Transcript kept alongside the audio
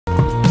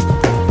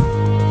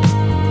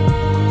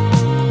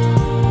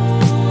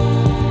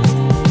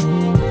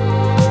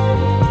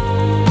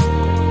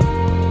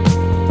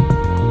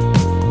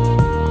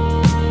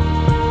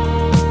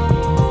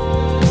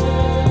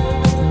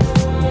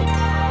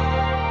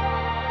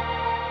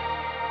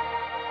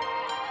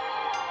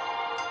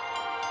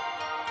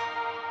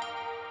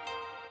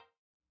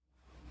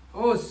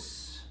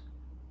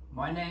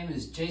My name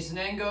is Jason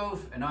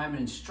Angove, and I'm an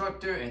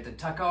instructor at the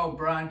Takao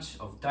branch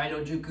of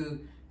Daido Juku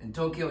in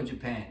Tokyo,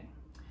 Japan.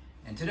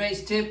 And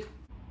today's tip,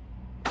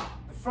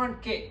 the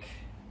front kick,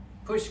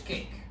 push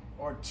kick,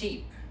 or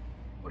teep,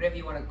 whatever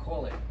you want to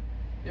call it.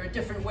 There are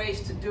different ways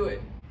to do it,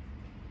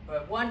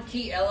 but one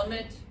key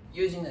element,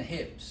 using the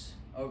hips,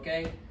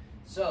 okay?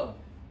 So,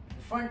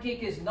 the front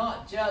kick is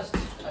not just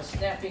a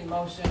snapping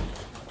motion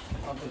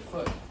of the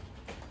foot.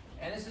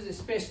 And this is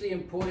especially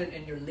important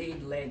in your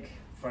lead leg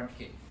front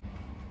kick.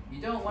 You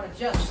don't want to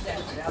just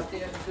snap it out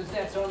there because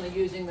that's only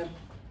using the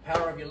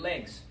power of your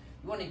legs.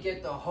 You want to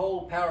get the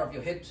whole power of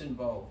your hips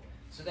involved.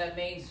 So that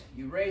means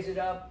you raise it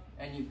up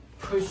and you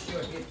push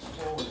your hips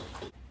forward.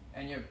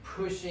 And you're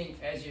pushing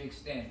as you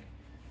extend.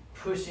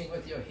 Pushing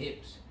with your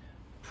hips.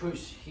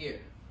 Push here.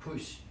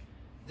 Push.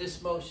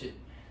 This motion.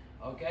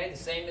 Okay? The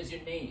same as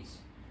your knees.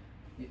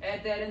 You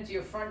add that into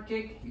your front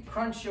kick. You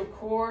crunch your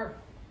core.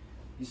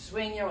 You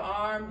swing your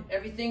arm.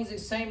 Everything's the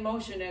same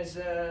motion as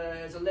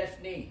a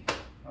left knee.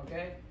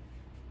 Okay?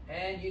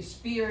 And you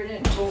spear it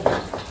in forward.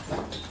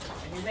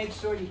 And you make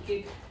sure you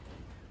kick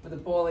with the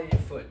ball of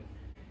your foot.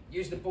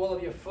 Use the ball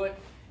of your foot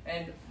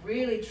and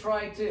really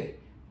try to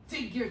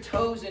dig your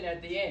toes in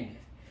at the end.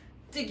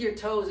 Dig your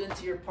toes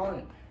into your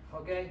opponent.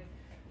 Okay?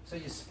 So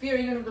you're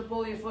spearing in with the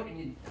ball of your foot and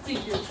you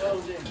dig your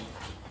toes in.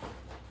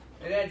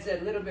 It adds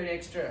a little bit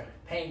extra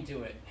pain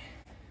to it.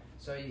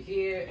 So you're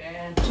here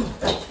and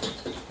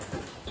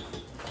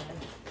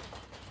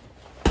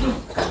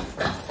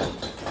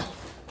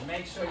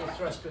make sure you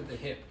thrust with the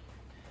hip.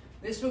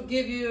 This will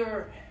give you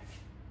your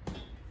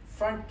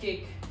front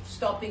kick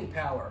stopping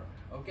power,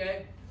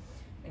 okay?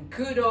 In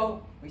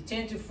Kudo, we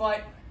tend to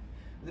fight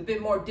with a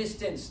bit more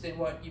distance than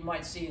what you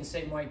might see in,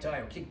 say, Muay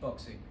Thai or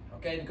kickboxing,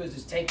 okay? Because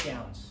there's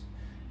takedowns,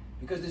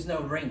 because there's no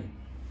ring,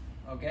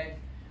 okay?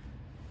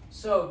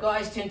 So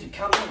guys tend to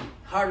come in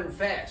hard and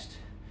fast.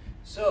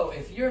 So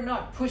if you're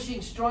not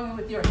pushing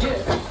strongly with your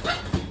hips,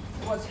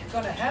 what's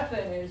gonna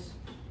happen is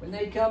when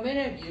they come in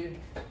at you,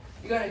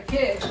 you're gonna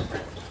kick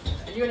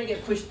and you're gonna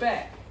get pushed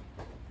back.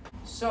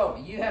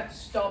 So you have to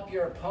stop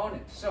your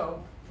opponent.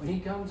 So when he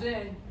comes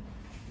in,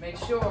 make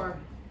sure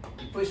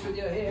you push with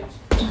your hips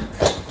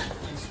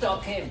and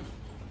stop him.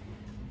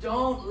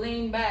 Don't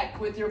lean back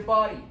with your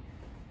body.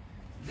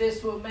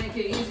 This will make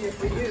it easier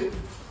for you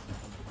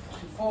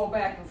to fall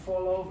back and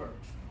fall over,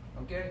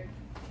 okay?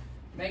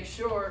 Make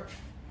sure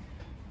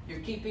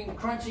you're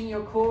crunching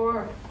your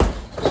core,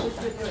 push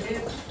with your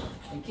hips,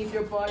 and keep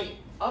your body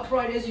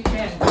upright as you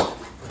can.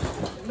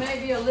 There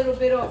may be a little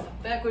bit of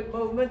backward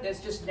movement,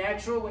 that's just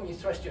natural when you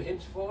thrust your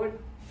hips forward,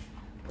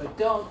 but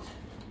don't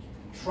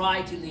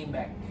try to lean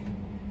back.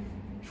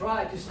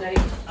 Try to stay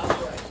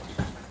upright.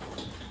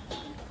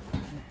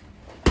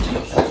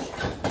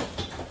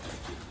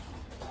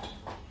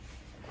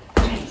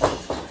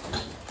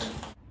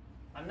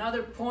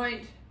 Another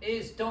point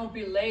is don't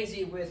be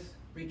lazy with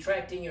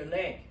retracting your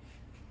leg.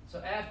 So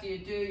after you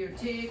do your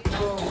teep,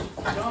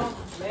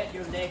 don't let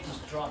your leg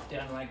just drop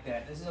down like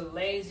that. This is a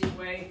lazy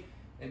way.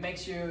 It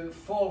makes you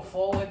fall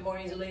forward more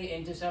easily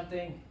into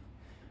something.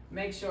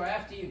 Make sure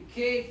after you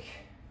kick,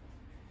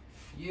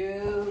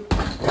 you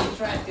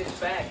retract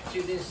it back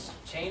to this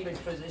chambered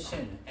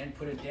position and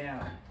put it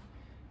down.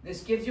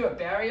 This gives you a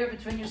barrier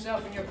between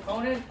yourself and your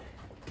opponent.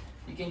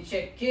 You can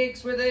check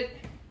kicks with it.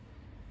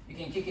 You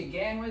can kick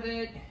again with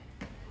it.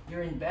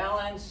 You're in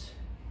balance.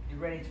 You're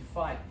ready to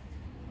fight.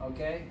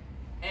 Okay?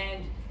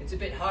 And it's a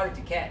bit harder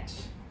to catch.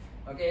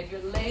 Okay, if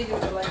you're lazy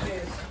with it like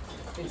this,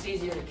 it's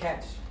easier to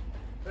catch.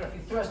 But if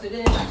you thrust it in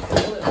and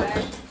pull it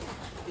back,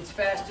 it's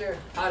faster,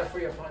 harder for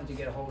your opponent to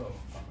get a hold of.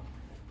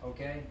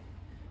 Okay?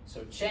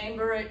 So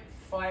chamber it,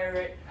 fire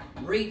it,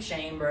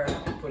 rechamber,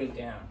 and put it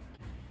down.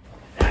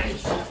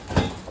 Nice.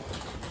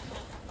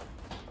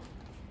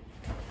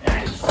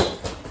 Nice.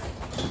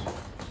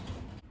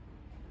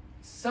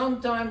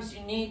 Sometimes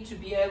you need to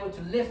be able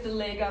to lift the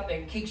leg up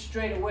and kick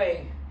straight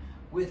away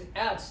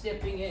without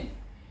stepping in.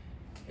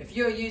 If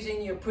you're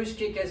using your push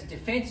kick as a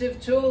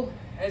defensive tool,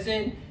 as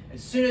in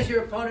as soon as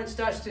your opponent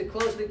starts to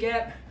close the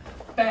gap,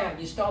 bam,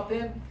 you stop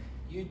him,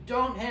 you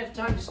don't have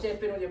time to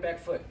step in with your back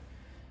foot.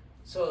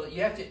 So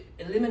you have to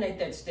eliminate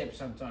that step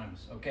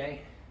sometimes,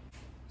 okay?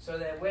 So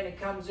that when it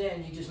comes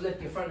in, you just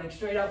lift your front leg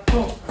straight up,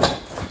 boom,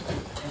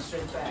 and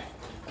straight back,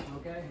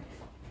 okay?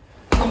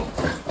 Boom.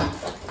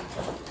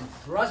 And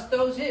thrust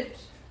those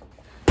hips.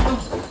 Boom.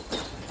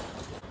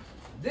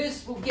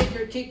 This will get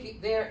your kick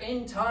there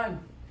in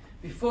time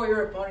before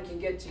your opponent can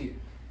get to you,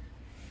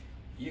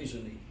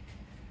 usually,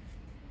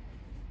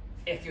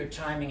 if your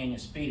timing and your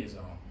speed is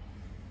on.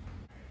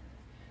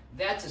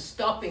 That's a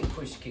stopping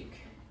push kick.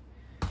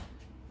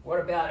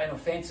 What about an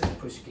offensive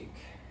push kick,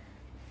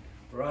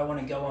 where I want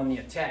to go on the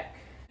attack?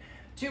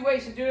 Two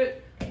ways to do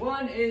it.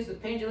 One is the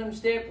pendulum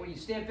step, where you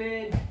step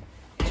in,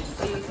 and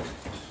teep,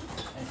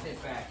 and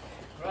step back,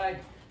 right?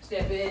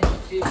 Step in,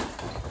 teep, and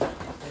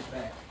step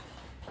back.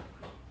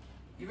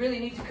 You really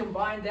need to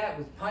combine that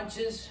with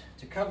punches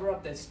to cover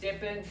up that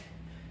step in,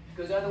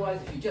 because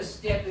otherwise if you just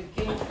step and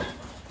kick,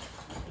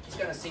 it's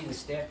going to see the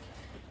step.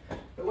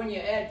 But when you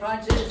add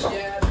punches,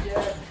 jab,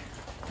 jab,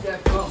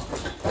 step, boom.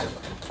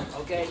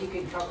 Okay, you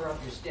can cover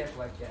up your step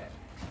like that.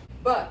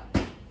 But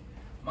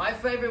my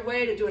favorite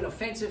way to do an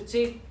offensive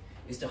tip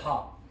is to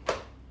hop.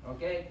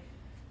 Okay?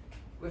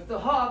 With the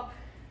hop,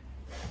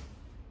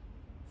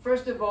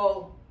 first of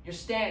all, your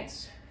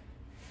stance.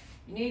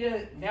 You need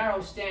a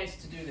narrow stance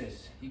to do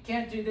this. You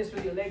can't do this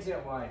with your legs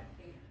out wide.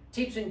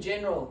 Tips in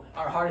general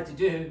are harder to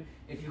do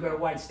if you've got a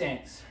wide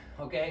stance.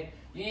 Okay?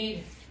 You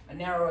need a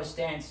narrower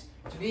stance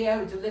to be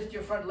able to lift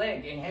your front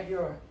leg and have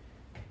your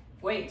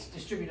weights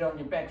distributed on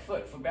your back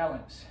foot for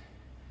balance.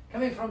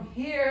 Coming from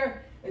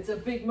here, it's a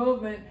big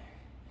movement.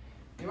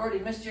 You've already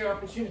missed your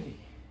opportunity.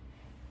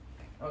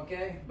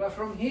 Okay? But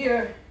from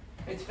here,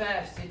 it's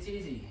fast, it's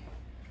easy.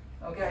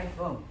 Okay,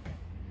 boom.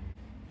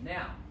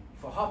 Now,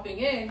 for hopping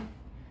in,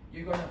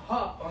 you're going to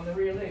hop on the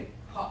rear leg.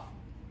 Hop.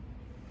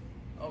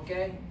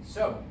 Okay?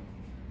 So,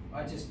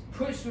 I just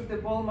push with the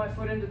ball of my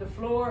foot into the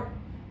floor,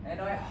 and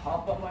I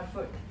hop on my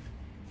foot.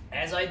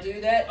 As I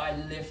do that, I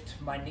lift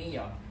my knee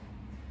up.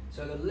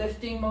 So the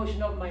lifting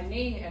motion of my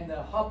knee and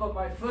the hop of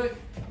my foot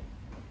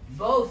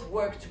both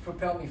work to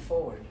propel me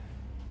forward.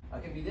 I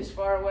can be this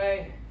far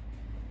away,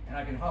 and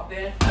I can hop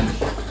in.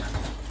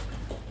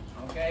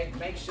 Okay,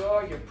 make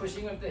sure you're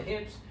pushing with the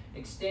hips,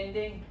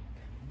 extending,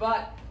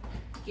 but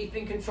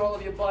keeping control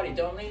of your body.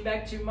 Don't lean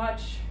back too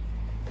much.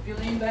 If you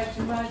lean back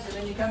too much and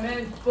then you come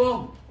in,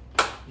 boom,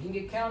 you can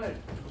get countered.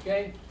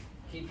 Okay,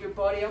 keep your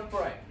body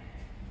upright.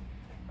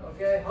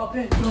 Okay, hop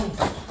in, boom.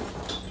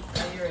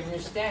 Now you're in your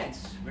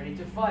stance, ready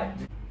to fight.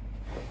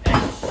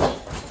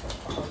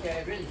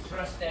 Okay, really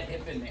thrust that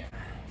hip in there.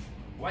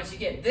 Once you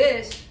get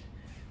this,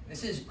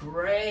 this is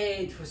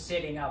great for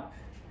setting up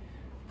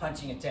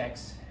punching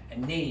attacks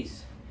and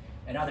knees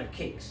and other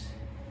kicks.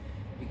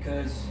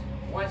 Because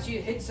once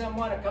you hit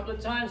someone a couple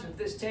of times with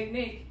this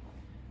technique,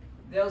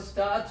 they'll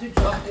start to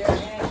drop their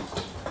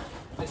hands.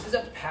 This is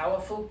a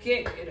powerful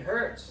kick, it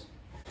hurts.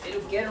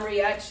 It'll get a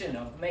reaction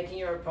of making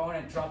your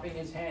opponent dropping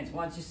his hands.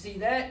 Once you see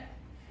that,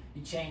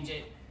 you change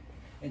it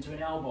into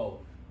an elbow,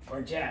 or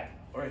a jab,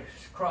 or a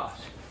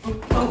cross.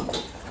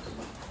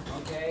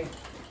 Okay?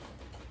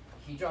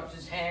 He drops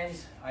his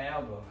hands, I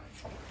elbow.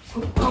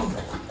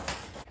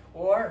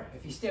 Or,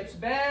 if he steps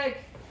back,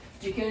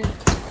 you can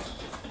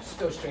just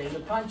go straight into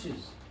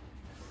punches.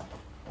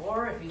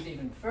 Or, if he's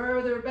even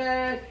further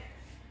back,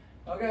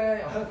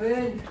 okay, hop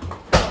in,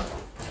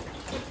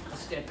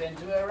 step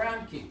into a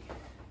round kick.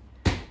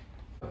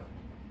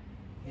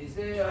 He's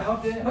there,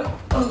 hop in,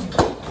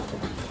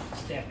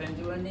 step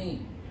into a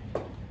knee.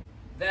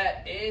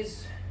 That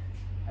is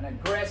an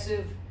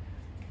aggressive,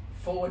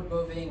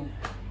 forward-moving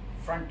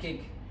front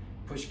kick,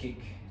 push kick,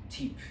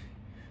 tip.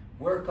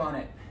 Work on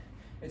it.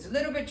 It's a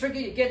little bit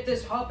tricky to get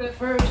this hop at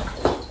first.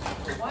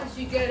 Once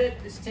you get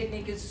it, this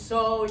technique is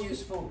so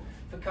useful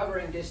for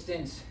covering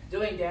distance,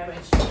 doing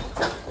damage,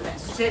 and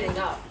setting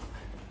up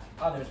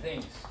other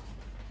things.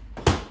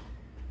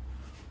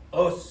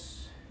 Os.